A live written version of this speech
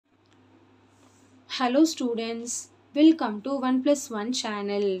Hello students, welcome to 1 plus 1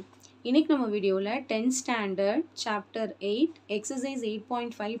 channel. இன்னைக்கு நம்ம வீடியோல 10th standard chapter 8 exercise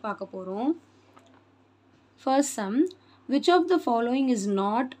 8.5 பார்க்க போறோம். First sum, which of the following is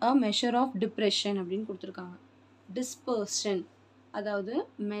not a measure of depression அப்படின்னு கொடுத்திருக்காங்க. Dispersion, அதாவது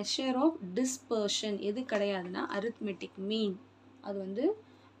measure of dispersion எது கிடையாதுன்னா arithmetic mean. அது வந்து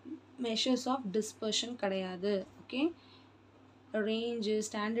measures of dispersion கிடையாது. Okay? Range,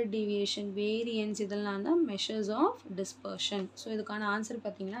 standard deviation, variance இதெல்லாம் தான் measures of dispersion. So இதுக்கான ஆன்சர்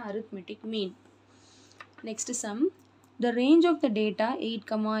பார்த்தீங்கன்னா arithmetic mean. Next sum, the range of the data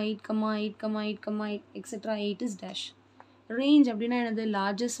 8, 8, 8, 8, 8, etc. 8 is dash. Range அப்படின்னா என்னது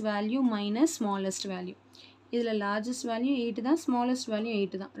largest value minus smallest value. இதில் largest value 8 தான், smallest value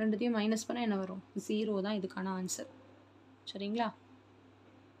 8 தான். ரெண்டுத்தையும் மைனஸ் பண்ணால் என்ன வரும்? 0 தான் இதுக்கான ஆன்சர். சரிங்களா?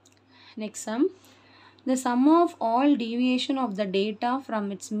 Next sum, the sum of all deviation of the data from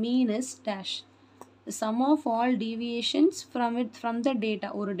its mean is dash. The sum of all deviations from the data.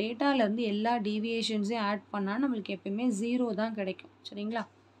 ஒரு டேட்டால இருந்து எல்லா deviationsையும் ஆட் பண்ணா நம்மளுக்கு எப்பயுமே 0 தான் கிடைக்கும். சரிங்களா?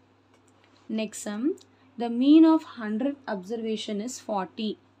 Next sum, the mean of 100 observation is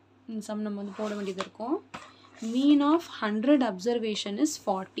 40. இந்த sum நம்ம வந்து போட வேண்டியது இருக்கும். Mean of 100 observation is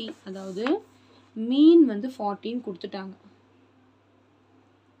 40. அதாவது mean வந்து 40 கொடுத்துட்டாங்க.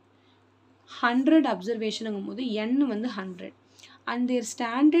 100 observation போது n வந்து 100 and their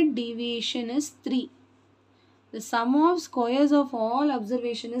standard deviation is 3. The sum of squares of all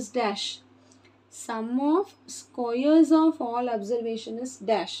observation is dash. Sum of squares of all observation is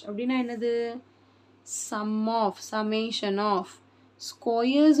dash. அப்படின்னா என்னது? Sum of, summation of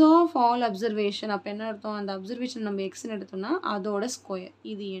squares of all observation. அப்ப என்ன அர்த்தம்? அந்த observation நம்ம x எடுத்தோம்னா அதோட square.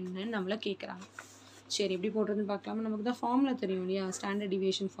 இது என்னன்னு நம்மள கேக்குறாங்க. சரி எப்படி போடுறதுன்னு பார்க்கலாமா? நமக்கு தான் ஃபார்முலா தெரியும் இல்லையா? ஸ்டாண்டர்ட்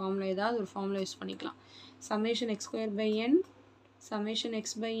டிவியேஷன் ஃபார்முலா ஏதாவது ஒரு ஃபார்முலா யூஸ் பண்ணிக்கலாம். Summation X square by N summation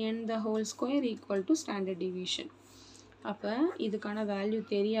X by N the whole square equal to standard deviation. அப்போ இதுக்கான வேல்யூ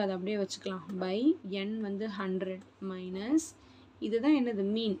தெரியாது, அப்படியே வச்சுக்கலாம். பை என் வந்து 100 மைனஸ் இதுதான் என்னது?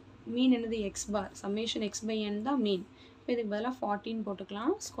 மீன். மீன் என்னது? X bar. Summation X by என் தான் மீன். இப்போ இதுக்கு பதிலாக 14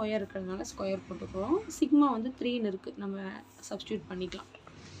 போட்டுக்கலாம். ஸ்கொயர் இருக்கிறதுனால ஸ்கொயர் போட்டுக்கிறோம். சிக்மா வந்து 3ன்னு இருக்குது, நம்ம சப்ஸ்டியூட் பண்ணிக்கலாம்.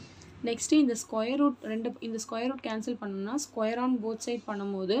 நெக்ஸ்ட்டு இந்த ஸ்கொயர் ரூட் இந்த ஸ்கொயர் ரூட் கேன்சல் பண்ணோம்னா ஸ்கொயர் ஆன் போத் சைட்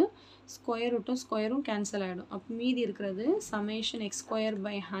பண்ணும்போது ஸ்கொயர் ரூட்டும் ஸ்கொயரும் கேன்சல் ஆகிடும். அப்போ மீதி இருக்கிறது summation X square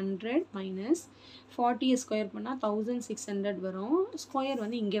by 100 minus 40 square பண்ணால் 1600 வரும். ஸ்கொயர்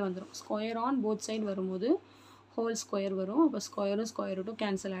வந்து இங்கே வந்துடும். ஸ்கொயர் ஆன் போத் சைட் வரும்போது ஹோல் ஸ்கொயர் வரும். அப்போ ஸ்கொயரும் ஸ்கொயர் ரூட்டும்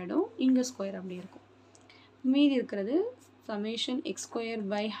கேன்சல் ஆகிடும். இங்கே ஸ்கொயர் அப்படி இருக்கும். மீதி இருக்கிறது summation x square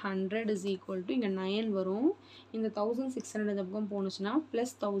by 100 is equal to இங்கே 9 வரும். இந்த 1600 பக்கம் போனுச்சுன்னா plus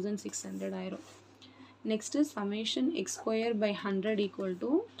 1600 ஆயிரும். Next summation x square by 100 equal to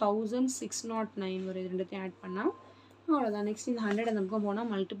 1609 வரும். இது ரெண்டுத்தையும் ஆட் பண்ணால் அவ்வளோதான். நெக்ஸ்ட் இந்த 100 அந்த பக்கம் போனால்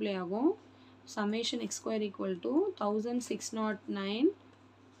மல்டிப்ளை ஆகும். summation x square equal to 1609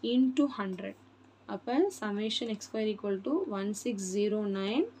 into 100. அப்போ summation x square equal to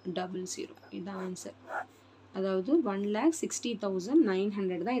 160900. இதுதான் ஆன்சர். அதாவது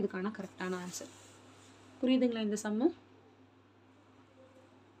 1,60,900 தான் இதுக்கான கரெக்டான ஆன்சர். புரியுதுங்களா இந்த சம்மு?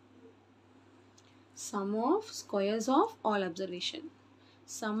 Some of squares of all observation.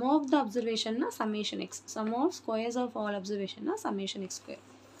 Some of the அப்சர்வேஷன்னா summation X. Some of squares of all அப்சர்வேஷன்னா summation X square.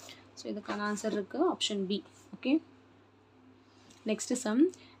 So இதுக்கான answer இருக்குது option B. Okay. Next sum,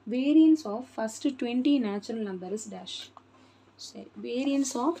 variance of first 20 natural number is dash. சரி,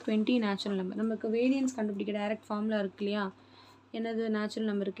 variance of 20 natural number. நமக்கு variance கண்டுபிடிக்க direct formula இருக்கு இல்லையா? என்னது natural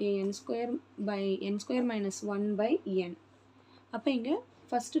நம்பருக்கு? N square minus 1 by என். அப்போ இங்கே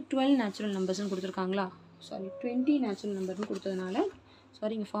ஃபஸ்ட்டு 12 நேச்சுரல் நம்பர்ஸ்னு கொடுத்துருக்காங்களா? சாரி, 20 நேச்சுரல் நம்பர்னு கொடுத்ததுனால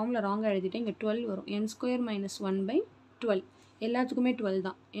சாரி இங்கே ஃபார்முலா ராங்காக எழுதிட்டேன். இங்கே 12 வரும். N square minus 1 by 12. எல்லாத்துக்குமே 12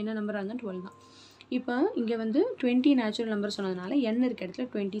 தான். என்ன நம்பராக இருந்தால் 12 தான். இப்போ இங்கே வந்து 20 நேச்சுரல் நம்பர் சொன்னதுனால n இருக்க இடத்துல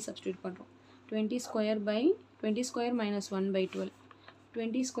 20 சப்ஸ்டியூட் பண்ணுறோம். 20 ஸ்கொயர் மைனஸ் 1 பை 12.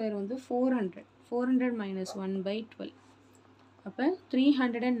 20 ஸ்கொயர் வந்து 400 மைனஸ் 1 பை 12. அப்போ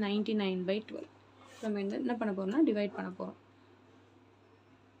 399 பை 12. நம்ம என்ன பண்ண போகிறோம்னா டிவைட் பண்ண போகிறோம்.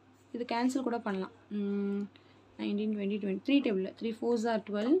 இது கேன்சல் கூட பண்ணலாம். 19, 20, 20 3 டேபிளில் 3 4s are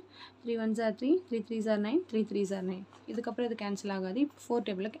 12, 3 1s are 3, 3 3s are 9, 3 3s are 9. இதுக்கப்புறம் இது கேன்சல் ஆகாது. 4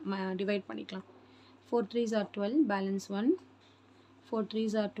 டேபிளில் டிவைட் பண்ணிக்கலாம். 4 3s are 12, balance 1. 4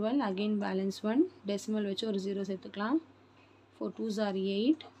 3s are 12, again balance 1. decimal வச்சு ஒரு 0 சேர்த்துக்கலாம். 4 2s are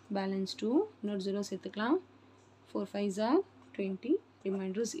 8, balance 2. இன்னொரு 0 சேர்த்துக்கலாம். 4 5s are 20,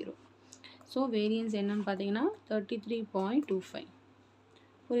 remainder 0. So variance என்னன்னு பார்த்தீங்கன்னா 33.25.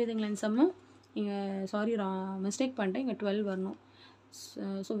 புரியுதுங்களா இந்த சம்மு? இங்கே சாரி மிஸ்டேக் பண்ணிட்டேன். இங்கே 12 வரணும்.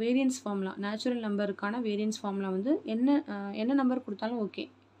 So variance formula, natural நம்பருக்கான variance formula வந்து என்ன நம்பர் கொடுத்தாலும் ஓகே.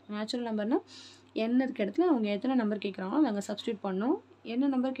 நேச்சுரல் நம்பர்னால் n இருக்க இடத்துல அவங்க எத்தனை நம்பர் கேட்குறாங்களோ அதை அங்கே சப்ஸ்டியூட் பண்ணணும். என்ன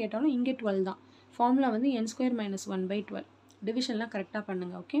நம்பர் கேட்டாலும் இங்கே 12 தான். ஃபார்முலா வந்து n² - 1/12. டிவிஷன்லாம் கரெக்டாக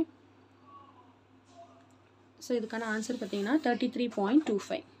பண்ணுங்கள். ஓகே. ஸோ இதுக்கான ஆன்சர் பார்த்தீங்கன்னா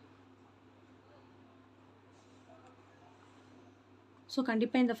 33.25. ஸோ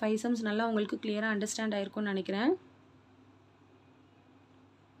கண்டிப்பாக இந்த 5 சம்ஸ் நல்லா உங்களுக்கு கிளியராக அண்டர்ஸ்டாண்ட் ஆகிருக்கும்னு நினைக்கிறேன்.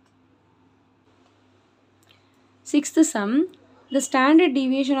 Sixth sum, the standard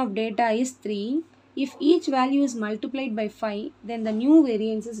deviation of data is 3. If each value is multiplied by 5, then the new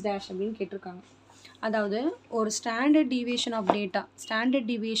variance is dash அப்படின்னு கேட்டிருக்காங்க. அதாவது ஒரு standard deviation of data, standard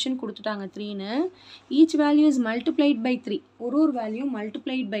deviation கொடுத்துட்டாங்க 3ன்னு, each value is multiplied by 3, ஒரு value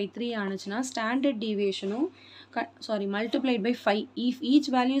multiplied by 3 ஆனிச்சுன்னா standard டிவியேஷனும் multiplied by 5. If each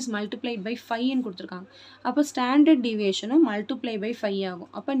value is multiplied by 5ன்னு கொடுத்துருக்காங்க. அப்போ standard டிவியேஷனும் multiply by 5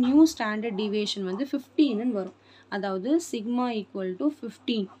 ஆகும். அப்போ நியூ ஸ்டாண்டர்ட் டிவியேஷன் வந்து 15ன்னு வரும். அதாவது சிக்மா ஈக்குவல் டு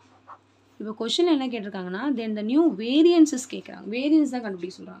 15. இப்போ கொஷின் என்ன கேட்டிருக்காங்கன்னா தென் த நியூ வேரியன்ஸஸ் கேட்குறாங்க. வேரியன்ஸ் தான்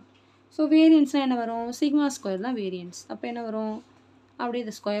கண்டுபிடிக்க சொல்கிறாங்க. ஸோ வேரியன்ஸ்னால் என்ன வரும்? சிக்மா ஸ்கொயர் தான் வேரியன்ஸ். அப்போ என்ன வரும்? அப்படியே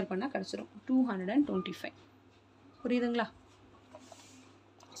இதை ஸ்கொயர் பண்ணால் கிடச்சிரும் 225. புரியுதுங்களா?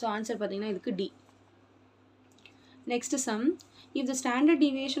 ஸோ ஆன்சர் பார்த்தீங்கன்னா இதுக்கு D. Next sum, if the standard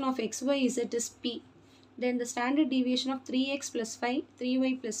deviation of xyz is p, then the standard deviation of 3x plus 5,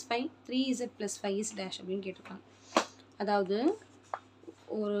 3y plus 5, 3z plus 5 is dash அப்படின்னு கேட்டிருக்காங்க. அதாவது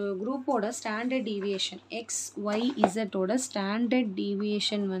ஒரு குரூப்போட ஸ்டாண்டர்ட் டிவியேஷன் XYZோட ஸ்டாண்டர்ட்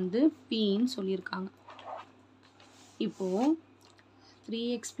டிவியேஷன் வந்து Pன்னு சொல்லியிருக்காங்க. இப்போது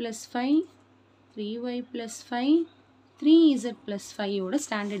 3x plus 5, 3y plus 5, 3z plus 5ஓட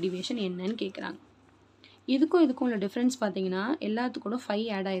standard deviation என்னன்னு கேட்குறாங்க. இதுக்கும் உள்ள டிஃப்ரென்ஸ் பார்த்தீங்கன்னா எல்லாத்துக்கூட 5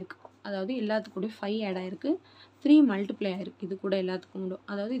 ஆட் ஆகிருக்கு. அதாவது எல்லாத்துக்கூட 5 ஆட் ஆகிருக்கு, 3 மல்டிப்ளை ஆகிருக்கு. இது கூட எல்லாத்துக்கும் உண்டு.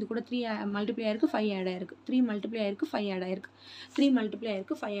 அதாவது இது கூட 3 மல்டிப்ளை ஆகிருக்கு, 5 ஆட் ஆகிருக்கு, 3 மல்டிப்ளை ஆகிருக்கு, 5 ஆட் ஆகிருக்கு, 3 மல்டிப்ளை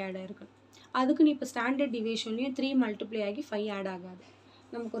ஆகிருக்கு, 5 ஆட் ஆகிருக்கு. அதுக்கு நீ இப்போ ஸ்டாண்டர்ட் டிவியேஷன்லேயும் 3 மல்டிப்ளை ஆகி 5 ஆட் ஆகாது.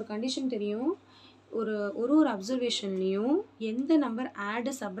 நமக்கு ஒரு கண்டிஷன் தெரியும், ஒரு அப்சர்வேஷன்லேயும் எந்த நம்பர்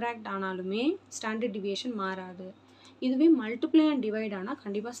ஆடு சப்ராக்ட் ஆனாலுமே ஸ்டாண்டர்ட் டிவியேஷன் மாறாது. இதுவே மல்டிப்ளை அண்ட் டிவைட் ஆனால்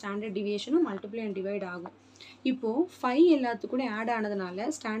கண்டிப்பாக ஸ்டாண்டர்ட் டிவியேஷனும் மல்டிப்ளை அண்ட் டிவைட் ஆகும். இப்போது 5 எல்லாத்துக்கூட ஆட் ஆனதுனால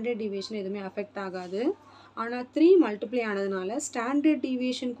ஸ்டாண்டர்ட் டிவியேஷன் எதுவுமே அஃபெக்ட் ஆகாது. ஆனால் 3 மல்டிப்ளை ஆனதுனால ஸ்டாண்டர்ட்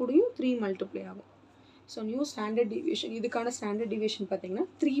டிவியேஷன் கூடயும் 3 மல்டிப்ளை ஆகும். ஸோ நியூ ஸ்டாண்டர்ட் டிவியேஷன், இதுக்கான ஸ்டாண்டர்ட் டிவியேஷன் பார்த்தீங்கன்னா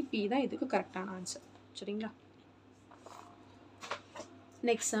 3p தான் இதுக்கு கரெக்டான ஆன்சர். சரிங்களா?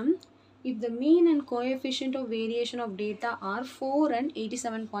 Next sum, if the mean and coefficient of variation of data are 4 and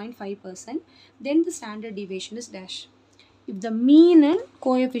 87.5%, then the standard deviation is dash. If the mean and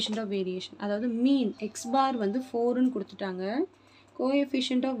coefficient of variation, அதாவது mean x bar வந்து 4ன்னு கொடுத்துட்டாங்க,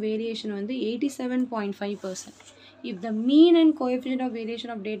 coefficient of variation வந்து 87.5%. If the mean and coefficient of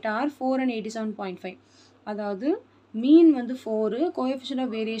variation of data are 4 and 87.5, அதாவது mean வந்து 4, coefficient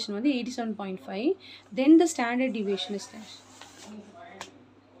of variation வந்து 87.5, then the standard deviation is dash.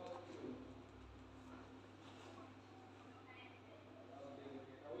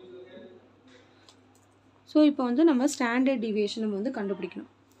 So இப்போ வந்து நம்ம ஸ்டாண்டர்ட் டிவியேஷன் நம்ம வந்து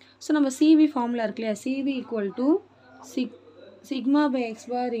கண்டுபிடிக்கணும். ஸோ நம்ம சிவி ஃபார்முலா இருக்கு இல்லையா, CV equal to sigma by X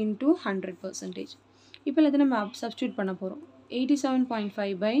bar into 100%. இப்போ எல்லாத்தையும் நம்ம சப்ஸ்டியூட் பண்ண போகிறோம்.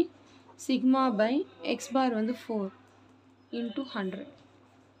 87.5 பை சிக்மா பை எக்ஸ் பார் வந்து 4 இன்ட்டு 100.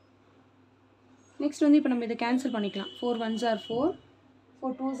 நெக்ஸ்ட் வந்து இப்போ நம்ம இதை கேன்சல் பண்ணிக்கலாம். 4 1s are 4,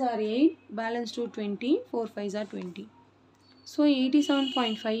 4 2s are 8, balance 2 20, 4 5s are 20. So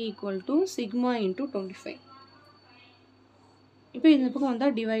 87.5 equal to sigma into 25. இப்போ இந்த பக்கம்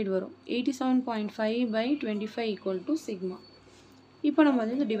வந்தால் டிவைட் வரும். 87.5 by 25 equal to sigma. இப்போ நம்ம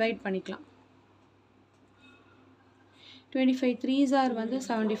வந்து டிவைட் பண்ணிக்கலாம். 25 3s are வந்து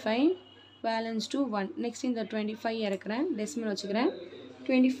 75, பேலன்ஸ் 2 1. நெக்ஸ்ட் இந்த 25 இறக்குறேன், டெசிமல் வச்சுக்கிறேன்.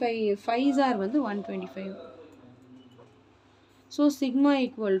 25 5s are வந்து 125. So sigma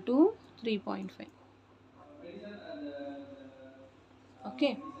equal to 3.5. Okay,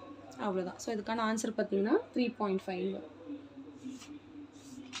 அவ்வளோதான். ஸோ இதுக்கான ஆன்சர் பார்த்தீங்கன்னா 3.5.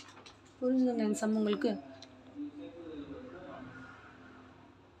 புரிஞ்சுதுங்க இந்த சம் உங்களுக்கு?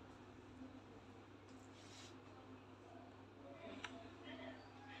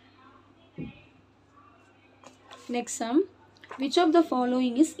 Next sum, which of the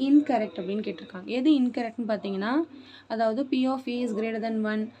following is incorrect அப்படின்னு கேட்டிருக்காங்க. எது இன்கரெக்ட்னு பார்த்தீங்கன்னா, அதாவது p of a is greater than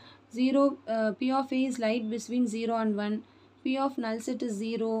 1, 0, p of a is light between 0 and 1, p of null set is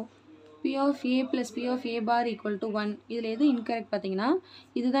 0, p of a plus p of a bar equal to 1. இதில் எது incorrect பார்த்தீங்கன்னா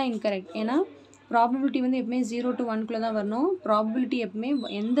இதுதான் incorrect. ஏன்னா ப்ராபபிலிட்டி வந்து எப்பவுமே 0 to 1குள்ளே தான் வரணும். Probability எப்பவுமே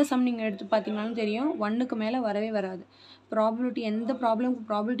எந்த சம் நீங்கள் எடுத்து பார்த்தீங்கன்னாலும் தெரியும் 1க்கு மேலே வரவே வராது. ப்ராபபிலிட்டி எந்த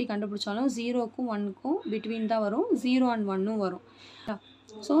ப்ராபிலிட்டி கண்டுபிடிச்சாலும் 0க்கும் 1க்கும் பிட்வீன் தான் வரும், 0 and 1ம் வரும்.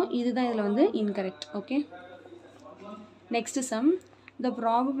 ஸோ இதுதான் இதில் வந்து incorrect. Okay. Next sum. The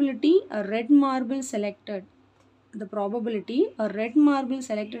probability a red marble selected. The probability a red marble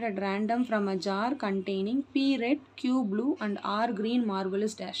selected at random from a jar containing P red, Q blue and R green marble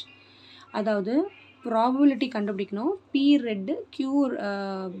is dash. அதாவது probability கண்டுபிடிக்கணும். P red, Q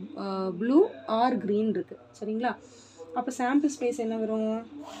blue, R green இருக்குது. சரிங்களா? அப்போ sample space என்ன வரும்?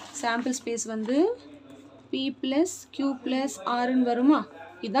 Sample space வந்து P plus Q plus Rன்னு வருமா?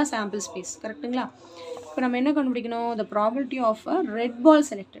 இதுதான் சாம்பிள் ஸ்பேஸ். கரெக்டுங்களா? இப்போ நம்ம என்ன கண்டுபிடிக்கணும்? the probability of a red ball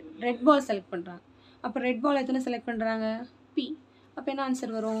selected. Red ball select பண்ணுறாங்க. அப்போ ரெட் பால் எத்தனை செலக்ட் பண்ணுறாங்க? P. அப்போ என்ன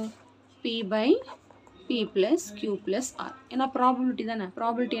ஆன்சர் வரும்? P by P plus Q plus R. ஏன்னா ப்ராபபிலிட்டி தானே.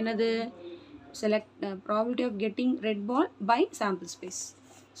 ப்ராபபிலிட்டி என்னது? probability of getting red ball by sample space.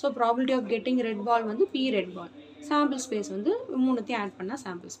 So probability of getting red ball வந்து P red ball. Sample space வந்து மூணுத்தையும் ஆட் பண்ணா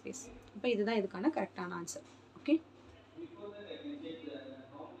sample space. அப்போ இதுதான் இதுக்கான கரெக்டான answer. Okay.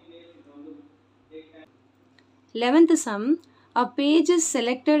 11th sum. A page is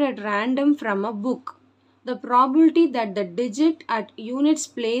selected at random from a book. The probability that the digit at units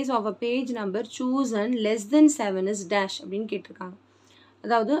place of a page number chosen less than 7 is dash அப்படின்னு கேட்டிருக்காங்க.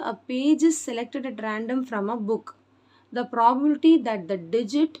 அதாவது a page is selected at random from a book. The probability that the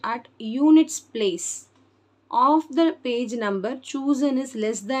digit at units place of the page number chosen is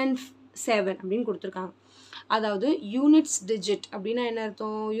less than 7 அப்படின்னு கொடுத்துருக்காங்க. அதாவது units digit அப்படின்னா என்ன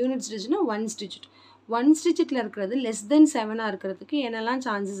அர்த்தம்? Units டிஜிட்னா once digit. Once டிஜிட்டில் இருக்கிறது less than 7ஆக இருக்கிறதுக்கு என்னெல்லாம்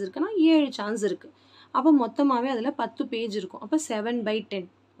chances இருக்குன்னா 7 சான்ஸ் இருக்குது. அப்போ மொத்தமாகவே அதில் 10 பேஜ் இருக்கும். அப்போ 7/10.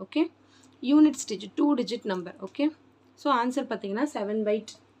 Okay. Units digit 2 digit number. Okay. So answer பார்த்தீங்கன்னா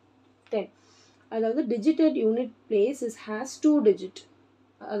 7/10. அதாவது டிஜிட்டட் யூனிட் பிளேஸ் ஹேஸ் 2 டிஜிட்.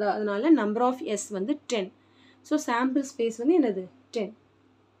 அதனால நம்பர் ஆஃப் எஸ் வந்து 10. ஸோ சாம்பிள் ஸ்பேஸ் வந்து என்னது? 10.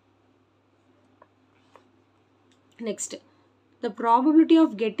 Next. The probability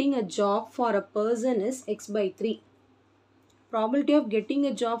of getting a job for a person is x/3. Probability of getting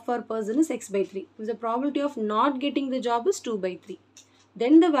a job for a person is x/3. If the probability of not getting the job is 2/3.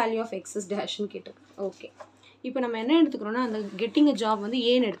 Then the value of x is dash ன்னு கேட்டிருக்கு. Okay. இப்போ நம்ம என்ன எடுத்துக்கிறோம்னா அந்த getting a job வந்து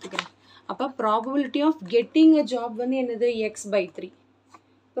ஏன்னு எடுத்துக்கிறேன். அப்போ probability of getting a job வந்து என்னது? x/3.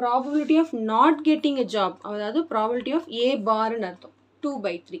 Probability of not getting a job அதாவது ப்ராபபிலிட்டி ஆஃப் ஏ பார்னு அர்த்தம்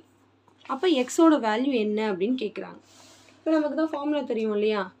 2/3. அப்போ எக்ஸோட வேல்யூ என்ன அப்படின்னு கேட்குறாங்க. இப்போ நமக்கு தான் ஃபார்முலா தெரியும்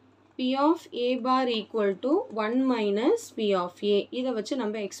இல்லையா? P of A bar equal to 1 minus P of A. இதை வச்சு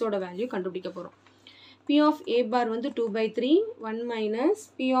நம்ம எக்ஸோட வேல்யூ கண்டுபிடிக்க போகிறோம். P of A bar வந்து 2/3, 1 minus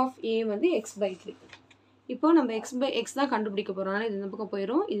P of A வந்து x/3. இப்போ நம்ம x தான் கண்டுபிடிக்க போகிறோம். அதனால் இது இந்த பக்கம்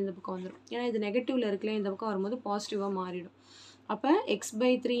போயிடும், இது இந்த பக்கம் வந்துடும். ஏன்னா இது நெகட்டிவில் இருக்குல்ல, இந்த பக்கம் வரும்போது பாசிட்டிவாக மாறிடும். அப்போ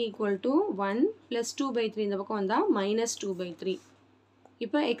x/3 equal to 1 plus 2/3 இந்த பக்கம் வந்தால் minus 2/3.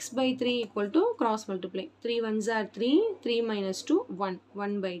 இப்போ x/3 equal to cross multiply. 3 1s are 3, 3 minus 2, 1,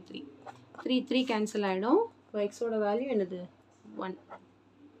 1/3. 3 cancel ஆகிடும். இப்போ எக்ஸோட வேல்யூ என்னது? 1.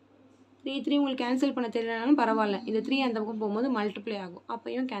 3 உங்களுக்கு கேன்சல் பண்ண தெரியலனாலும் பரவாயில்ல. இந்த 3 அந்த பக்கம் போகும்போது மல்டிப்ளை ஆகும்.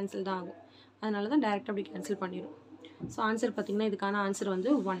 அப்பையும் கேன்சல் தான் ஆகும். அதனால தான் டைரெக்டாக அப்படி கேன்சல் பண்ணிடும். ஸோ ஆன்சர் பார்த்தீங்கன்னா இதுக்கான ஆன்சர்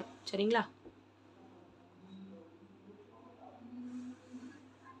வந்து 1. சரிங்களா?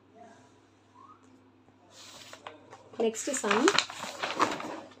 Next sum.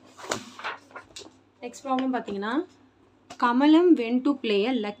 நெக்ஸ்ட் ப்ராப்ளம் பார்த்தீங்கன்னா கமலம் went to play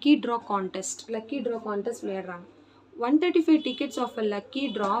a lucky draw contest. lucky draw contest விளையாடுறாங்க. 135 tickets of a lucky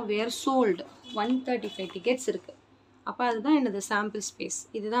draw were sold. 135 tickets இருக்குது. அப்போ அதுதான் என்னது? Sample space.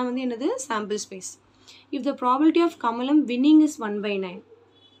 இதுதான் வந்து என்னது? Sample space. If the probability of Kamalam winning is 1/9.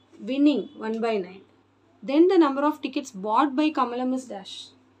 winning 1/9. then the number of tickets bought by Kamalam is dash.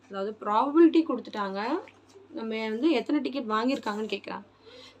 அதாவது probability கொடுத்துட்டாங்க. நம்ம வந்து எத்தனை டிக்கெட் வாங்கியிருக்காங்கன்னு கேட்குறாங்க.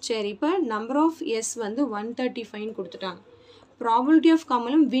 சரி, இப்போ நம்பர் ஆஃப் எஸ் வந்து 135 கொடுத்துட்டாங்க. ப்ராபபிலிட்டி ஆஃப்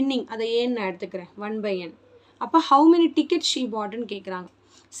கமலம் வின்னிங் அதை ஏன்னு நான் எடுத்துக்கிறேன் 1/n. அப்போ ஹவு மெனி டிக்கெட் ஷீ பாட்னு கேட்குறாங்க.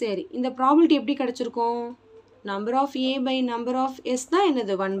 சரி, இந்த ப்ராபபிலிட்டி எப்படி கிடச்சிருக்கும்? Number of A by number of S தான்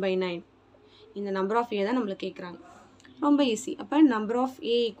என்னது? 1/9. இந்த நம்பர் ஆஃப் ஏ தான் நம்மளுக்கு கேட்குறாங்க. ரொம்ப ஈஸி. அப்போ number of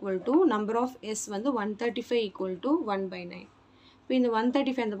A equal to number of S வந்து 135 ஈக்குவல் டு 1/9. இப்போ இந்த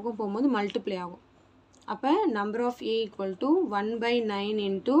 135 அந்த பக்கம் போகும்போது மல்டிப்ளை ஆகும். அப்போ number of A equal to 1/9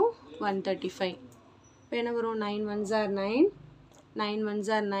 into 135. இப்போ என்ன வரும்? 9 1s are 9, 9 1s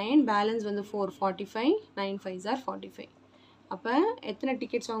are 9, balance வந்து 4, 45, 9 5s are 45. அப்போ எத்தனை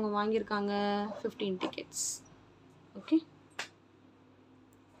டிக்கெட்ஸ் அவங்க வாங்கியிருக்காங்க? 15 tickets. Okay.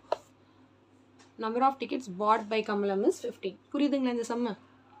 Number of tickets pot by Kamalam is 15. புரியுதுங்களா இந்த சம்மு?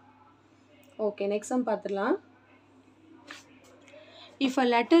 ஓகே, நெக்ஸ்ட் சம் பார்த்துடலாம். If a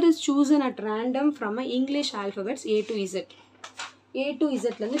letter is chosen at random from a English alphabets A to Z. A to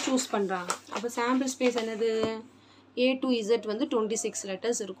Zலேருந்து choose பண்ணுறாங்க. அப்போ sample space என்னது? A to Z வந்து 26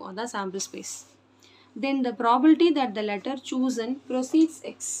 letters இருக்கும். அதான் sample space. Then the probability that the letter chosen proceeds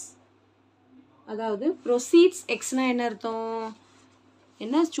X. அதாவது proceeds Xனா என்ன அர்த்தம்?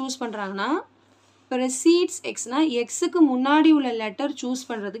 என்ன சூஸ் பண்ணுறாங்கன்னா precedes Xனா Xக்கு முன்னாடி உள்ள லெட்டர் சூஸ்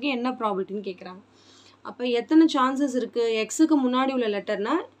பண்ணுறதுக்கு என்ன ப்ராபபிலிட்டின்னு கேட்குறாங்க. அப்போ எத்தனை சான்சஸ் இருக்குது? எக்ஸுக்கு முன்னாடி உள்ள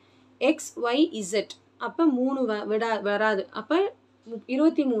லெட்டர்னா XYZ. அப்போ 3 வராது. அப்போ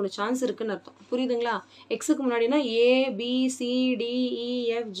 23 சான்ஸ் இருக்குன்னு அர்த்தம். புரியுதுங்களா? எக்ஸுக்கு முன்னாடினா ABCDEFGH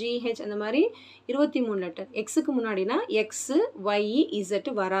அந்த மாதிரி 23 லெட்டர். எக்ஸுக்கு முன்னாடினா XYZ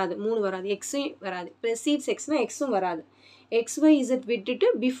வராது, 3 வராது, எக்ஸும் வராது. precedes Xனா எக்ஸும் வராது. XYZ விட்டுட்டு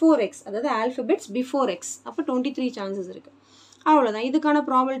பிஃபோர் எக்ஸ், அதாவது ஆல்ஃபபெட்ஸ் பிஃபோர் எக்ஸ். அப்போ 23 சான்சஸ் இருக்குது. அவ்வளோதான். இதுக்கான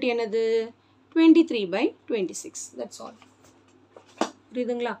ப்ராபபிலிட்டி என்னது? 23/26. That's all.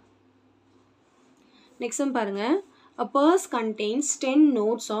 புரியுதுங்களா? நெக்ஸ்ட் பாருங்க. A purse contains 10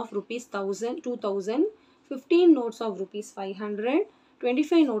 notes of rupees 1000, 2000, 15 notes of rupees 500,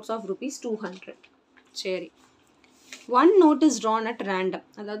 25 notes of rupees 200. சரி. One note is drawn at random.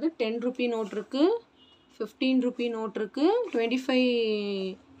 அதாவது 10 rupee note இருக்கு, 15 rupee note இருக்கு,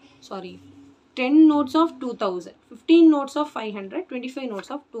 10 notes of 2000, 15 notes of 500, 25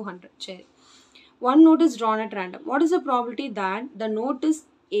 notes of 200. சரி. One note is drawn at random. What is the probability that the note is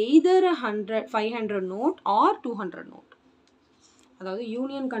either a 500 note or 200 note? அதாவது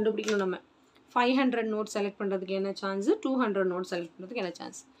union கண்டுபிடிக்கணும். நம்ம 500 note select பண்ணுறதுக்கு என்ன chance, 200 note select பண்ணுறதுக்கு என்ன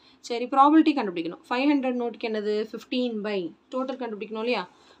chance. சரி, probability கண்டுபிடிக்கணும். 500 நோட்டுக்கு என்னது? 15 டோட்டல் கண்டுபிடிக்கணும் இல்லையா?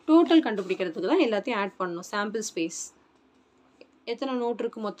 டோட்டல் கண்டுபிடிக்கிறதுக்கு தான் எல்லாத்தையும் ஆட் பண்ணணும். சாம்பிள் ஸ்பேஸ் எத்தனை நோட்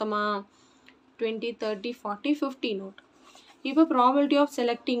இருக்குது மொத்தமாக? 20, 30, 40, 50 நோட். இப்போ probability of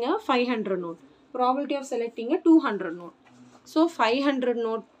selecting 500 note, probability of selecting 200 note. So 500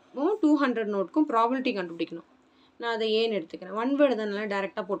 நோட்டும் 200 நோட்டுக்கும் probability கண்டுபிடிக்கணும். நான் அதை ஏன்னு எடுத்துக்கிறேன். ஒன் வேர்டு தானே,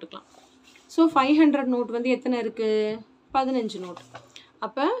 டேரெக்டாக போட்டுக்கலாம். ஸோ 500 நோட் வந்து எத்தனை இருக்குது? 15 நோட்.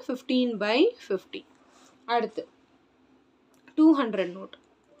 அப்போ 15/50. அடுத்து 200 நோட்.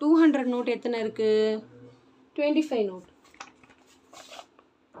 200 நோட் எத்தனை இருக்குது? 25 நோட்.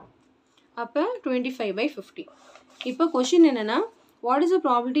 அப்போ 25/50. இப்போ கொஷின் என்னென்னா, what is the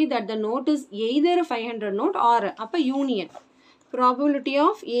probability that the note is either 500 note R, அப்போ union. probability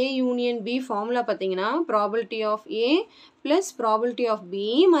of A union B formula பார்த்தீங்கன்னா probability of A plus probability of B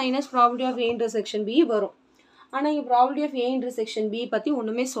minus probability of A intersection B வரும். ஆனால் இங்கே probability of A intersection B பற்றி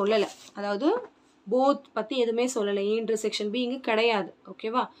ஒன்றுமே சொல்லலை. அதாவது both பற்றி எதுவுமே சொல்லலை. A intersection B இங்கே கிடையாது.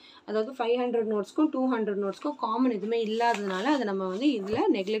 ஓகேவா? அதாவது 500 நோட்ஸ்க்கும் 200 நோட்ஸ்க்கும் காமன் எதுவுமே இல்லாததுனால அதை நம்ம வந்து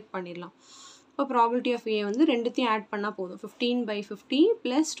இதில் நெக்லெக்ட் பண்ணிடலாம். இப்போ probability of A வந்து ரெண்டுத்தையும் ஆட் பண்ணால் போதும். 15/50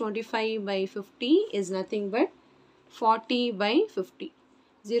 plus 25/50 is nothing but 40/50.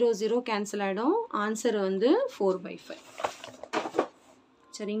 0 0 cancel ஆகிடும். ஆன்சர் வந்து 4/5.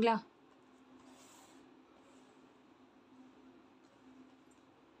 சரிங்களா?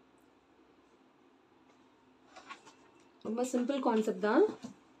 ரொம்ப சிம்பிள் கான்செப்ட் தான்.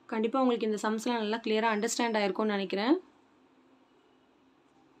 கண்டிப்பாக உங்களுக்கு இந்த சம்ஸ்லாம் நல்லா கிளியராக அண்டர்ஸ்டாண்ட் ஆகிருக்கும்னு நினைக்கிறேன்.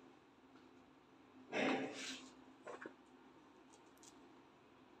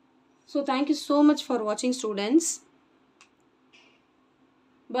 So thank you so much for watching, students.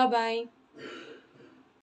 Bye bye.